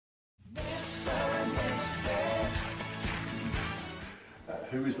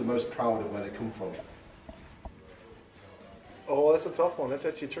Who is the most proud of where they come from? Oh, that's a tough one. That's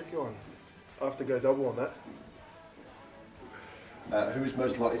actually a tricky one. I have to go double on that. Who is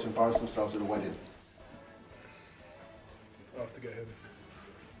most likely to embarrass themselves at a wedding? I have to go him.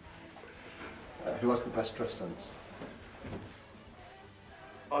 Who has the best dress sense?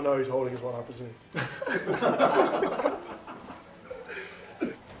 I know he's holding his one up, isn't he?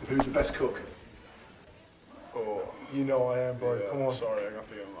 Who's the best cook? Oh, you know I am, bro. Yeah, Come on. Sorry, I got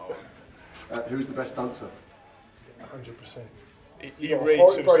to go on that one. Who's the best dancer? 100%. He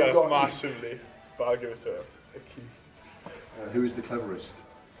rates himself massively, but I'll give it to him. Who is the cleverest?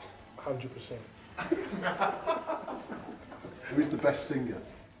 100%. Who is the best singer?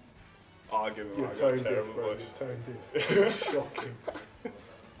 I'll give him. You're I got a tone deaf, terrible bro. voice. You're tone deaf. Shocking.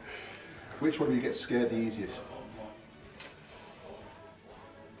 Which one of you gets scared the easiest?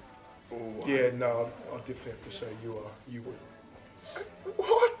 Ooh, Yeah, no, I'll definitely have to say you are. You would.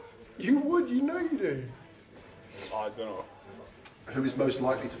 What? You would, you know you do. I don't know. Who is most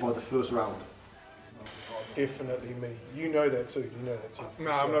likely to buy the first round? Oh, definitely me. You know that too. You know that too.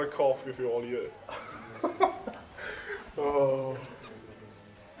 Nah, I'm not a coffee for all you. Oh,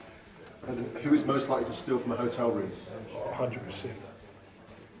 And who is most likely to steal from a hotel room? 100%.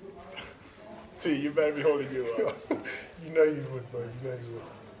 T, you better be holding you up. You know you would, bro. You know you would.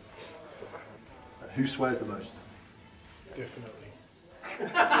 Who swears the most? Definitely.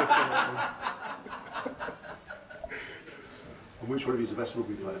 Definitely. And which one of you is the best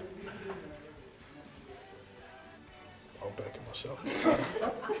rugby player? I'll back it myself.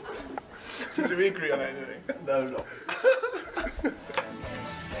 Did we agree on anything? No, no.